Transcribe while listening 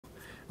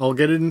I'll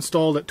get it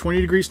installed at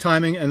 20 degrees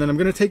timing, and then I'm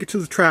going to take it to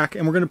the track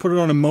and we're going to put it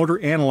on a motor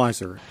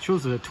analyzer. It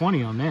shows it at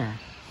 20 on there.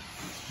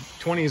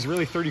 20 is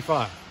really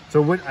 35.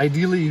 So what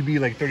ideally you'd be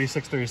like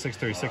 36, 36,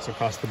 36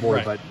 across the board,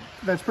 right. But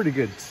that's pretty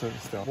good still.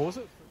 What was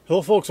it?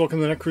 Hello folks,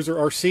 welcome to the Netcruzer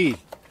RC.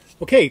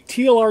 Okay,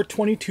 TLR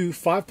 22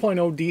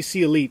 5.0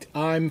 DC Elite.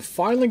 I'm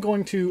finally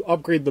going to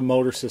upgrade the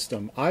motor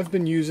system. I've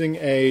been using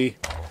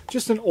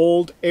just an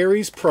old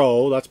Aries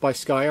Pro, that's by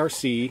Sky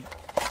RC.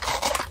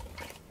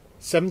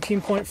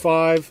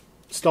 17.5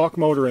 stock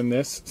motor in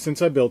this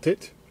since I built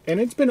it,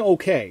 and it's been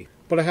okay.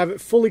 But I have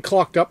it fully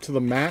clocked up to the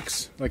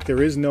max, like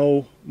there is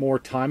no more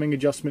timing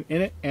adjustment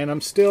in it, and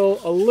I'm still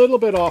a little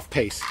bit off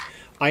pace.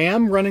 I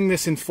am running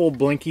this in full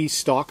blinky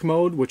stock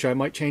mode, which I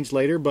might change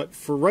later, but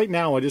for right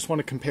now I just want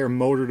to compare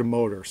motor to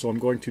motor. So I'm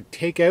going to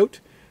take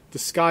out the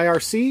Sky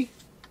RC,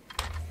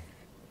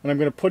 and I'm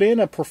going to put in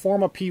a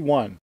Performa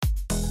P1.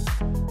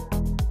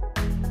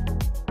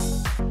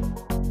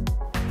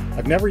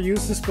 I've never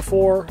used this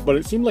before, but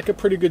it seemed like a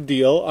pretty good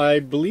deal. I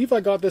believe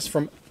I got this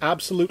from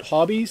Absolute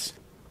Hobbies.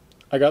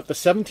 I got the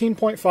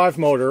 17.5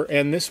 motor,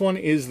 and this one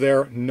is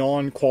their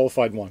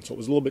non-qualified one, so it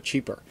was a little bit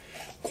cheaper.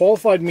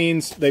 Qualified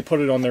means they put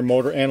it on their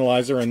motor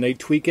analyzer and they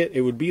tweak it.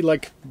 It would be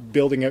like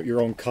building out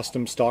your own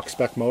custom stock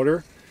spec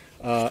motor.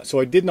 So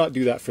I did not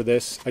do that for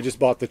this. I just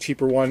bought the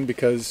cheaper one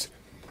because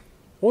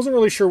I wasn't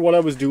really sure what I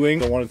was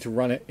doing. I wanted to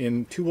run it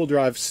in two-wheel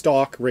drive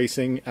stock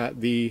racing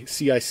at the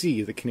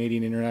CIC, the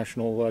Canadian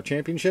International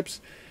Championships.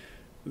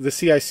 The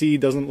CIC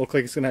doesn't look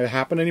like it's going to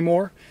happen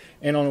anymore.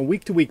 And on a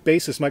week-to-week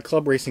basis, my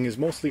club racing is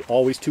mostly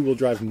always two-wheel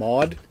drive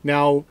mod.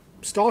 Now,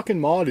 stock and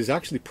mod is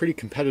actually pretty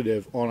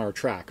competitive on our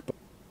track,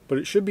 but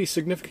it should be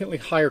significantly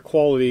higher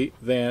quality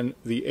than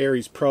the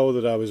Aries Pro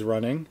that I was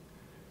running.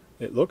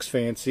 It looks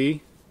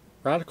fancy.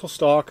 RADiCAL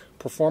Stock,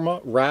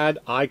 Performa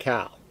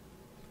RADiCAL.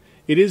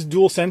 It is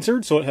dual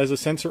sensored, so it has a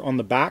sensor on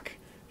the back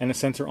and a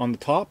sensor on the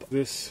top.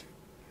 It's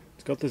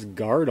got this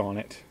guard on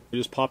it. I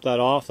just pop that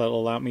off.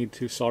 That'll allow me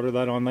to solder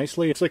that on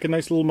nicely. It's like a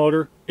nice little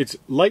motor. It's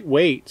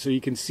lightweight, so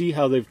you can see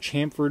how they've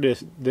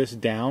chamfered this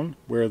down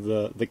where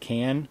the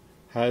can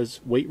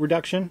has weight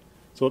reduction.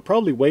 So it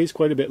probably weighs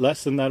quite a bit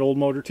less than that old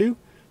motor too.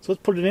 So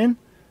let's put it in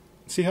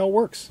and see how it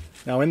works.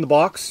 Now in the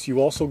box you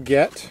also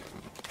get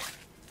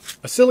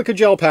a silica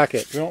gel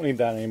packet. We don't need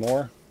that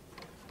anymore.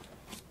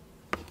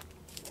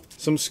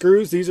 Some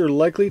screws. These are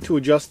likely to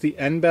adjust the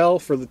end bell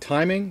for the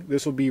timing.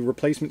 This will be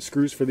replacement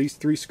screws for these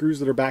 3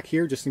 screws that are back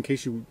here, just in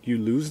case you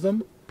lose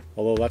them.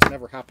 Although that's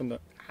never happened.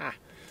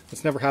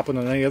 That's never happened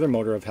on any other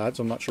motor I've had,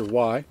 so I'm not sure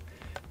why.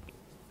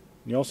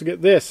 You also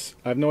get this.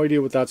 I have no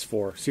idea what that's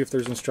for. See if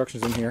there's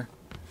instructions in here.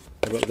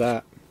 How about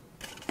that?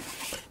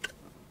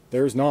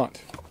 There's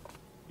not.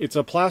 It's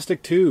a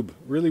plastic tube.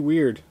 Really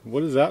weird.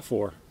 What is that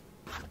for?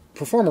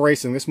 Performa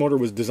Racing. This motor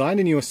was designed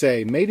in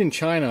USA, made in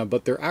China,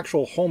 but their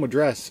actual home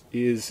address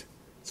is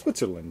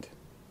Switzerland.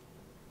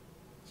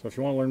 So if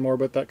you want to learn more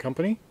about that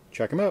company,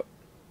 check them out.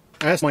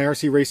 I asked my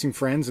RC racing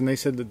friends and they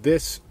said that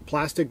this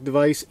plastic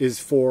device is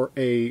for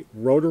a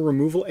rotor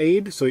removal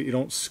aid, so you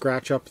don't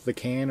scratch up the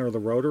can or the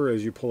rotor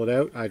as you pull it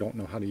out. I don't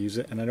know how to use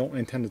it, and I don't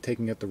intend to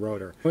taking out the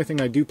rotor. The only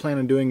thing I do plan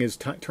on doing is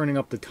turning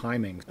up the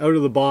timing. Out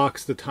of the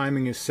box, the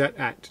timing is set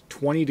at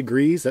 20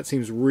 degrees. That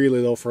seems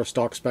really low for a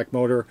stock spec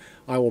motor.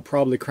 I will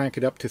probably crank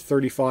it up to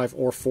 35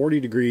 or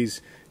 40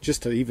 degrees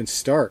just to even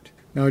start.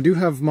 Now I do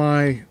have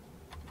my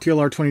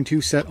TLR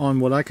 22 set on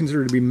what I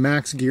consider to be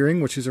max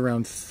gearing, which is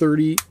around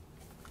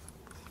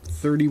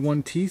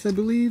 31 teeth, I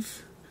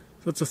believe.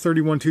 So that's a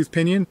 31 tooth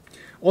pinion.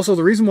 Also,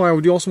 the reason why I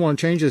would also want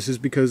to change this is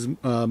because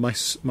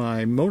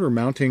my motor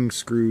mounting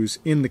screws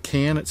in the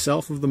can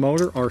itself of the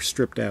motor are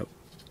stripped out.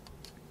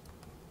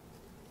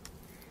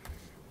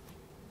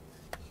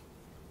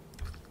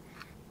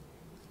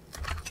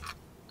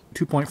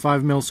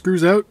 .5mm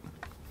screws out.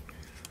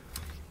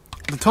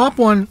 The top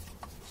one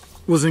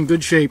was in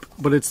good shape,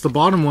 but it's the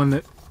bottom one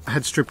that I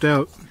had stripped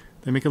out.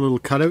 They make a little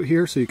cutout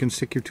here so you can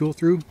stick your tool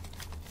through.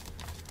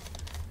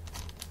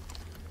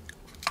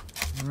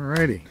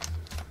 Alrighty.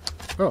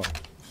 Oh,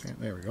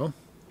 there we go.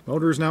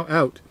 Motor is now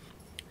out.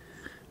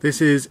 This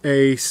is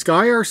a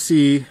Sky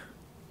RC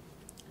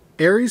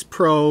Aries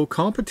Pro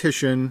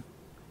Competition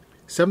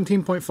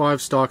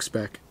 17.5 stock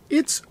spec.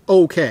 It's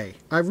okay.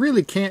 I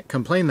really can't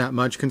complain that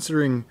much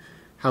considering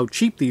how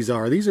cheap these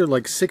are. These are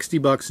like 60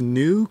 bucks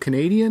new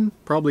Canadian,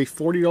 probably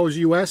 $40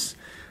 US.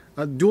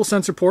 Dual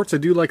sensor ports, I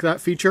do like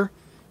that feature.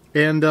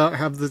 And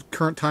have the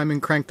current timing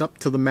cranked up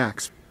to the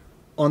max.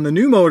 On the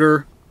new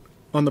motor,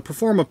 on the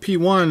Performa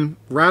P1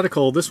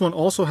 RADiCAL, this one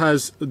also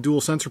has dual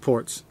sensor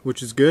ports,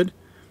 which is good.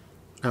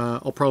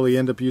 I'll probably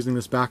end up using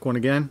this back one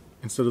again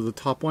instead of the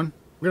top one.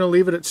 We're going to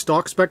leave it at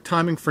stock spec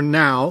timing for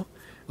now.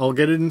 I'll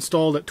get it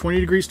installed at 20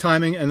 degrees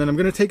timing, and then I'm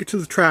going to take it to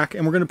the track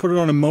and we're going to put it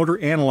on a motor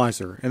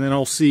analyzer. And then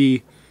I'll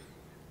see,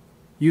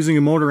 using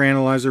a motor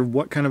analyzer,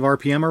 what kind of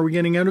RPM are we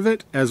getting out of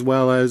it, as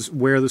well as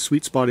where the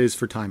sweet spot is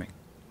for timing.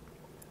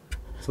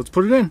 So let's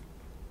put it in.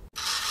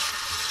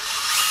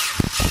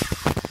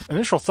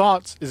 Initial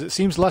thoughts is it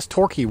seems less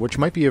torquey, which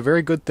might be a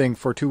very good thing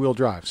for two-wheel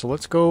drive. So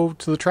let's go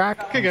to the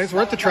track. Okay guys,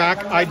 we're at the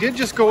track. I did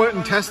just go out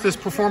and test this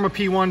Performa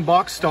P1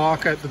 box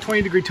stock at the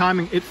 20-degree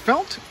timing. It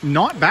felt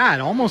not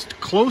bad, almost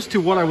close to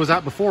what I was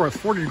at before with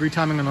 40-degree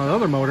timing on the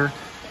other motor.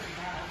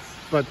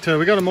 But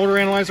we got a motor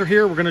analyzer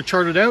here. We're going to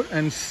chart it out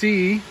and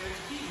see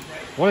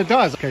what it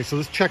does. Okay, so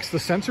this checks the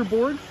sensor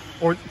board,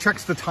 or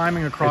checks the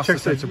timing across the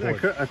sensor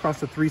board.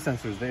 Across the three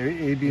sensors, the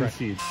A, B, and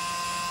C.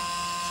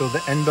 So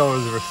the end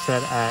bells are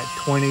set at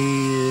 20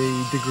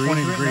 degrees.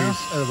 20 degrees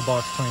out of the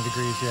box, 20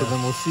 degrees, yeah. So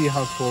then we'll see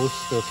how close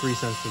the three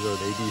sensors are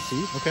to A, B,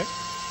 C. Okay.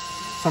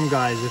 Some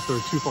guys, if they're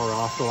too far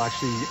off, they'll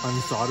actually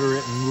unsolder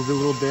it and move it a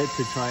little bit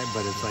to try it,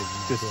 but it's like,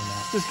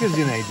 just gives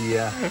you an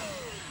idea.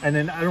 And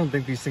then I don't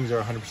think these things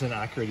are 100%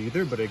 accurate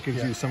either, but it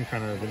gives you some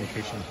kind of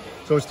indication.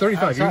 So it's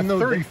 35. Even though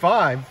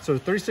 35. So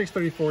 36,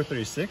 34,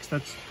 36,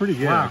 that's pretty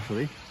good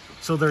actually.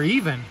 So they're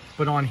even,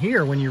 but on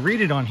here, when you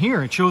read it on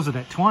here, it shows it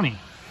at 20.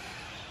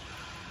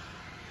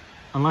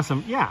 Unless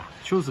it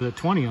shows it at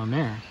 20 on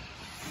there.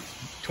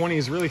 20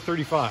 is really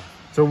 35.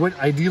 So what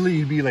ideally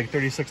you'd be like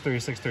 36,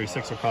 36,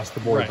 36 across the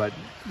board, but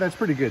that's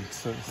pretty good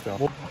still.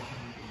 Well,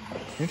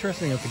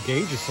 interesting that the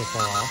gauge is so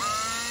far off.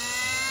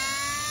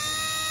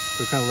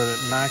 So kind of let it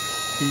max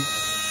peak.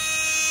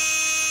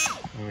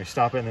 And we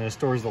stop it and then it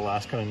stores the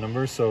last kind of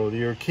number. So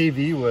your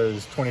KV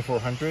was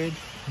 2400,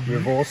 your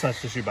volts,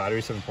 that's just your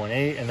battery,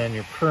 7.8, and then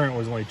your current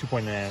was only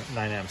 2.9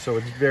 amps. So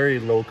it's very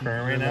low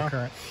current right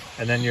now.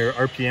 And then your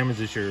RPM is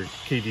just your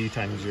KV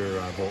times your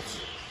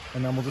volts.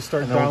 And then we'll just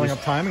start dialing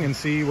up timing and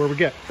see where we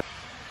get.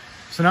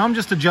 So now I'm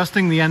just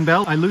adjusting the end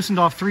bell. I loosened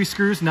off 3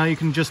 screws. Now you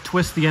can just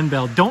twist the end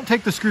bell. Don't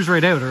take the screws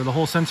right out or the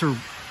whole sensor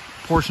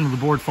portion of the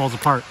board falls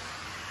apart.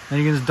 Then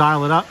you can just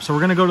dial it up. So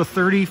we're gonna go to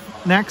 30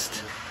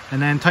 next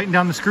and then tighten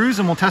down the screws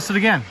and we'll test it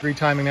again.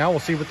 Retiming now, we'll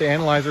see what the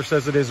analyzer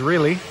says it is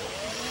really.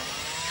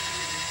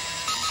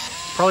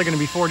 Probably gonna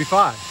be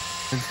 45.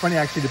 It's funny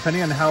actually,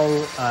 depending on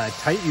how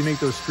tight you make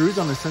those screws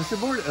on the sensor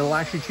board, it'll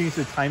actually change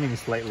the timing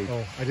slightly.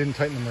 Oh, I didn't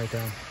tighten them right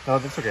down. Oh,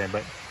 that's okay,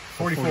 but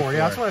 44, yeah,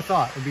 that's what I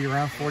thought. It'd be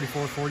around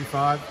 44,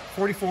 45,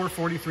 44,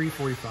 43,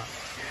 45.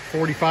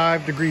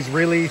 45 degrees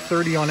really,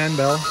 30 on end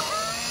bell.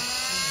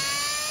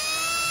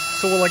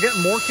 So will I get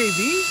more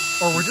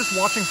KV, or we're just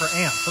watching for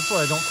amps? That's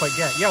what I don't quite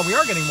get. Yeah, we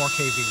are getting more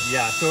KV.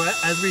 Yeah, so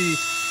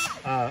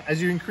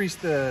as you increase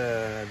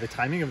the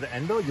timing of the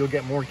end bell, you'll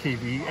get more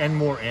KV and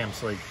more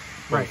amps.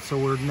 Right, so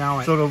we're now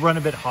at... So it'll run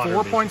a bit hotter.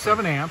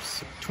 4.7 amps,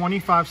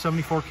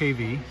 2574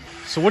 KV.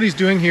 So what he's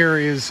doing here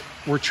is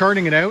we're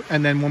charting it out,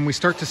 and then when we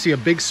start to see a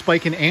big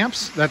spike in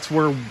amps, that's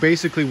where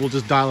basically we'll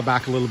just dial it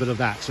back a little bit of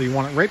that. So you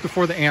want it right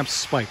before the amps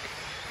spike.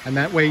 And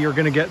that way you're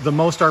going to get the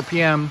most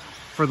RPM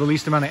for the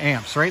least amount of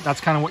amps, right?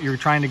 That's kind of what you're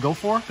trying to go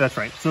for? That's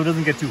right. So it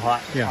doesn't get too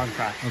hot on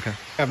track. Okay.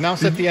 I've now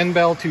set the end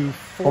bell to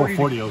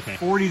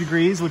 40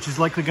 degrees, which is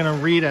likely going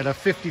to read at a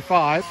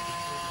 55.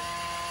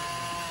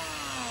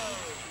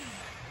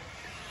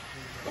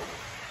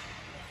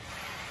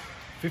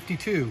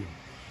 52,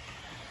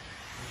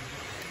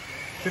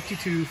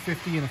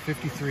 50, and a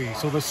 53.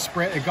 So the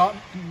spread, it got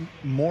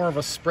more of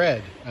a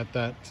spread at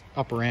that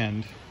upper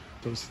end.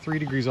 So it was 3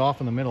 degrees off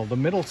in the middle. The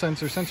middle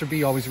sensor, sensor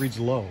B, always reads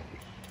low.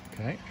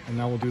 Okay, and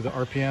now we'll do the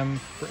RPM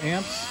for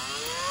amps.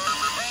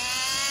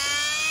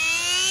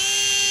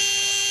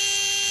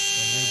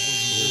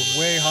 And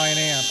we're way high in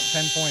amps,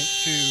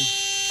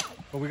 10.2.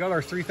 But we got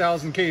our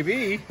 3000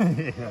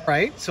 kV,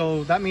 right?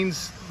 So that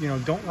means, you know,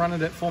 don't run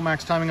it at full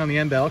max timing on the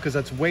end bell because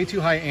that's way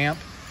too high amp.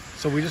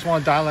 So we just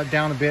want to dial that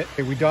down a bit.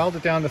 Okay, we dialed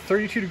it down to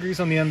 32 degrees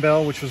on the end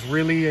bell, which was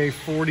really a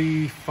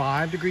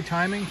 45 degree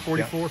timing,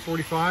 44,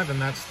 45,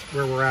 and that's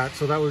where we're at.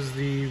 So that was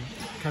the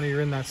kind of,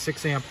 you're in that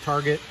 6 amp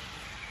target,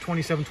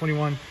 27,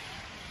 21.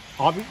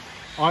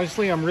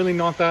 Obviously, I'm really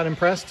not that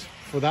impressed.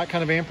 For that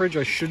kind of amperage,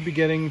 I should be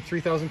getting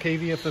 3000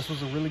 kV if this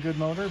was a really good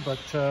motor, but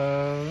you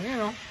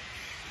know,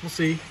 we'll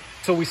see.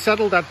 So we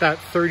settled at that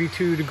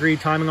 32 degree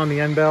timing on the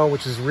end bell,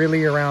 which is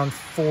really around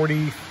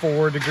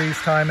 44 degrees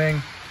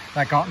timing.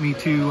 That got me to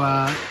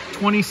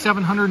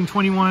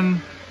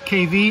 2721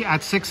 kV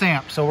at 6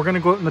 amps. So we're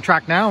gonna go out in the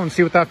track now and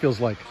see what that feels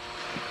like.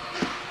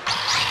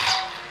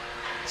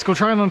 Let's go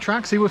try it on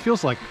track, see what it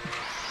feels like.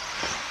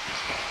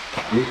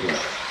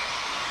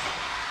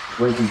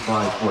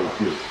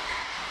 25.2.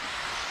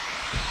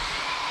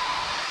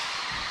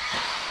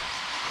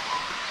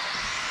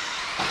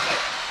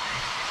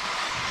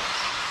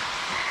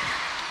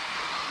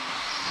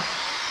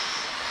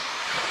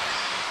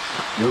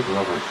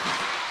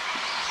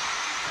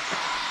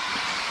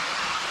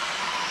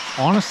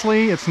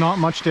 Honestly, it's not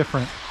much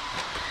different.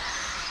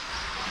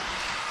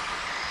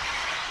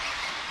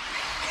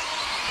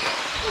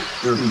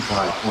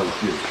 $35.2,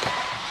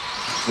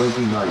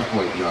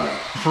 29.9.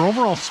 For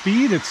overall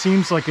speed, it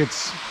seems like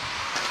it's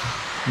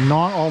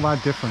not all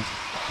that different.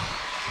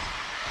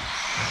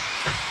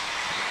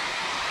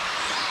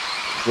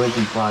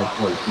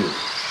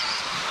 25.2.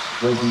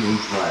 28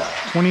 flat.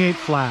 28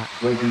 flat.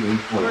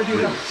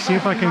 28.3. See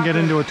if I can get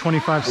into a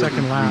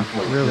 25-second lap,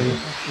 really,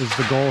 is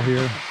the goal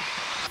here.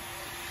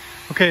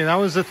 Okay. Okay, that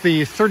was at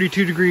the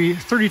 32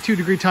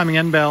 degree timing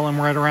end bell, and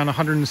we're at around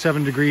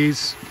 107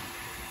 degrees.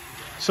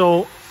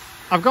 So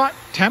I've got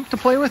temp to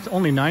play with,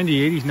 only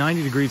 90, 80,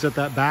 90 degrees at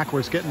that back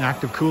where it's getting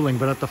active cooling,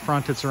 but at the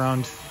front it's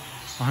around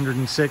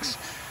 106.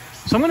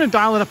 So I'm going to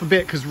dial it up a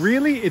bit because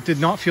really it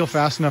did not feel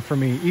fast enough for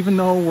me. Even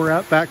though we're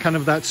at that kind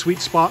of that sweet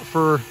spot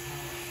for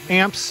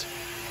amps,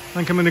 I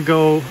think I'm going to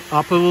go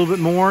up a little bit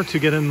more to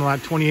get in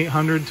that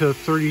 2800 to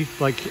 30.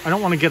 Like, I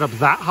don't want to get up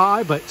that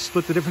high, but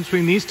split the difference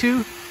between these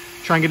two.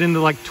 Try and get into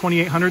like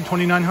 2800,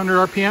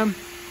 2900 RPM.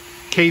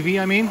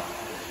 KV, I mean.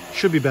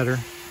 Should be better.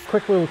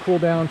 Quick little cool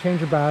down,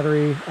 change of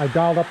battery. I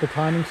dialed up the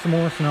timing some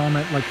more, so now I'm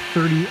at like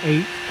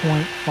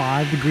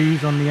 38.5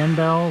 degrees on the end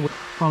bell.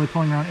 Probably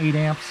pulling around 8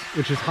 amps,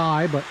 which is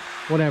high, but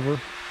whatever.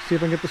 See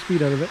if I can get the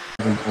speed out of it.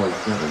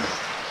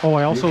 7.7. Oh,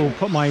 I also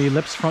put my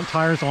Ellipse front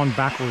tires on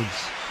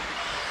backwards.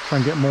 Try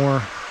and get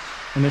more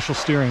initial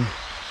steering.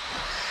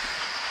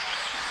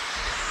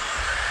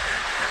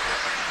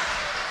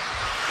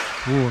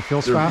 Ooh, it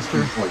feels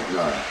faster. For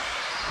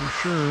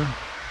sure.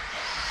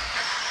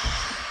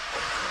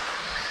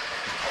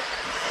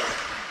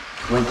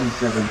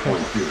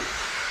 27.2.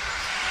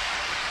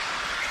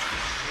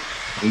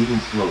 8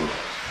 and slow.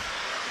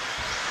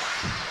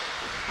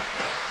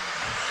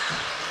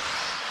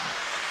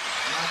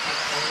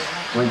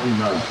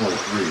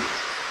 29.3.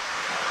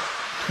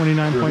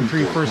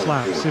 29.3 first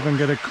lap. See if I can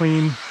get a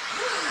clean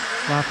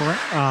lap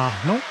around.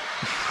 Nope.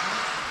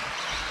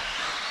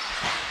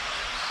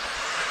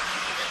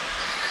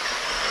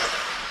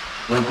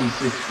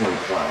 26.5.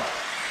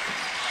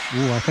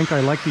 Ooh, I think I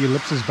like the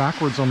ellipses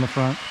backwards on the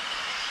front.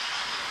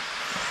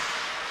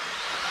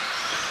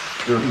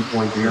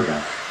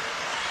 30.0.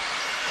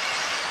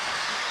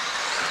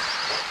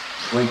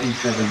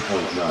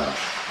 27.9.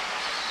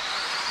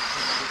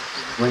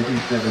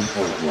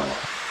 27.1.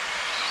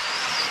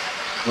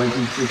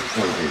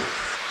 26.8.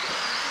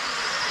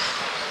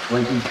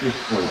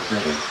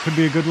 26.7. Could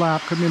be a good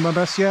lap. Could be my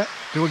best yet.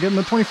 Do we get in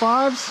the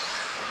 25s?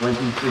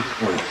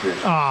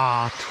 26.6.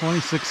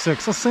 26.6.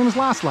 That's the same as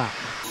last lap.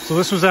 So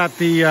this was at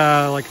the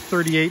like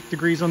 38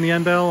 degrees on the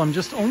end bell. I'm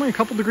just only a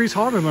couple degrees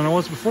hotter than I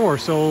was before,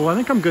 so I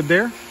think I'm good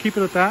there. Keep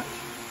it at that.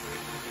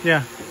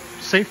 Yeah,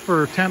 safe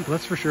for temp,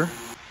 that's for sure.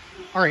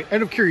 All right,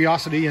 out of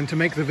curiosity and to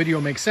make the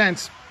video make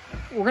sense,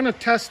 we're gonna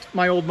test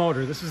my old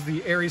motor. This is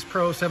the Aries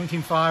Pro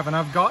 17.5, and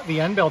I've got the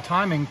end bell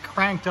timing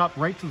cranked up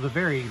right to the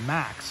very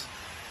max.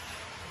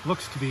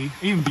 Looks to be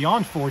even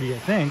beyond 40, I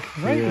think.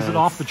 Right? Yeah, is it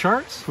off the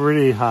charts?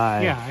 Pretty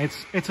high. Yeah,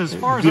 it's as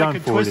far as I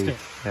could 40. twist it.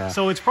 Yeah.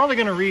 So it's probably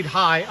going to read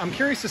high. I'm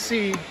curious to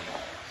see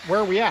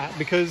where we at,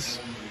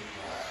 because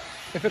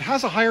if it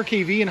has a higher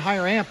KV and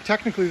higher amp,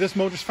 technically this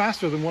motor's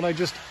faster than what I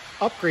just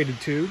upgraded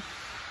to.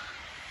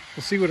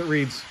 We'll see what it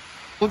reads.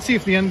 Let's see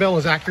if the end bell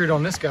is accurate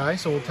on this guy.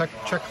 So we'll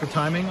check the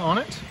timing on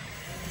it.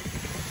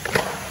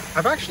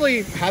 I've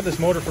actually had this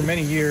motor for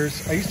many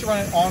years. I used to run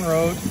it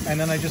on-road, and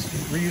then I just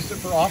reused it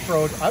for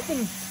off-road. I've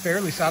been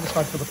fairly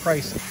satisfied for the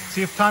price.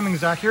 See if timing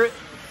is accurate.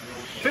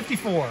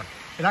 54.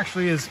 It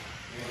actually is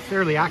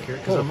fairly accurate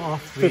because I'm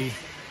off the...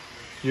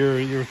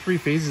 Your three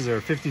phases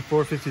are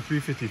 54, 53,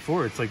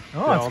 54. It's like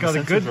it's got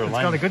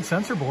a good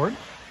sensor board.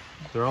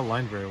 They're all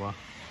lined very well.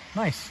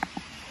 Nice.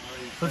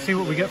 Let's see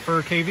what we get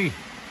for KV.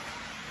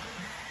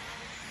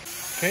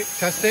 Okay,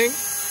 testing.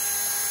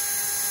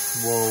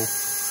 Whoa.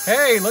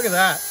 Hey, look at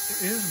that.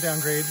 It is a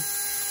downgrade.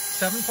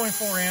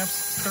 7.4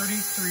 amps,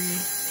 33.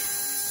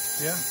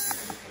 Yeah.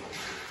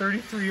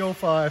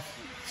 3305.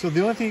 So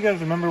the only thing you got to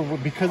remember,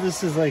 because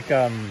this is like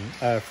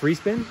free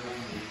spin,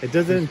 it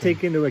doesn't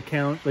take into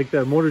account, like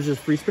the motor's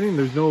just free spinning,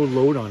 there's no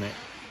load on it.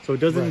 So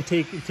it doesn't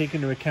take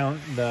into account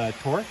the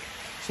torque.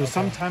 So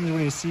sometimes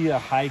when you see a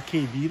high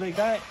KV like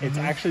that, it's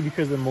actually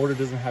because the motor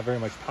doesn't have very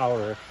much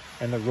power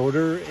and the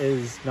rotor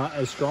is not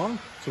as strong,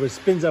 so it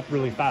spins up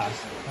really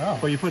fast. Oh.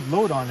 But you put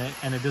load on it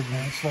and it doesn't.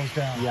 And it slows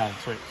down. Yeah,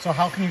 that's right. So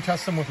how can you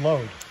test them with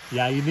load?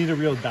 Yeah, you need a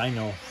real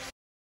dyno.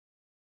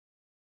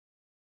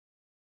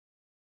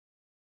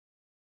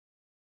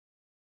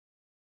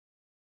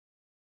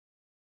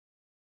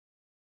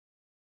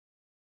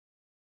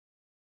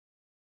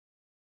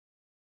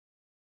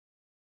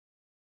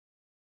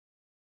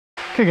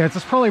 Okay guys,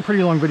 that's probably a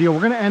pretty long video.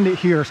 We're going to end it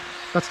here.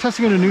 That's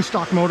testing out a new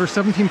stock motor,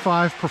 17.5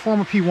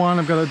 Performa P1.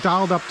 I've got it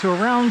dialed up to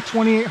around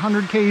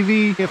 2800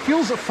 kV. It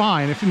feels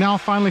fine. It now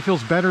finally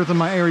feels better than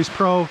my Aries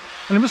Pro. And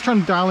I'm just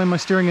trying to dial in my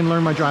steering and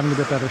learn my driving a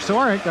bit better. So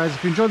alright guys,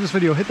 if you enjoyed this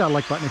video, hit that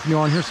like button. If you're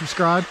new on here,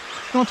 subscribe.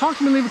 If you want to talk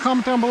to me, leave a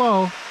comment down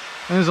below.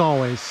 And as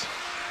always,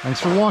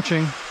 thanks for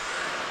watching.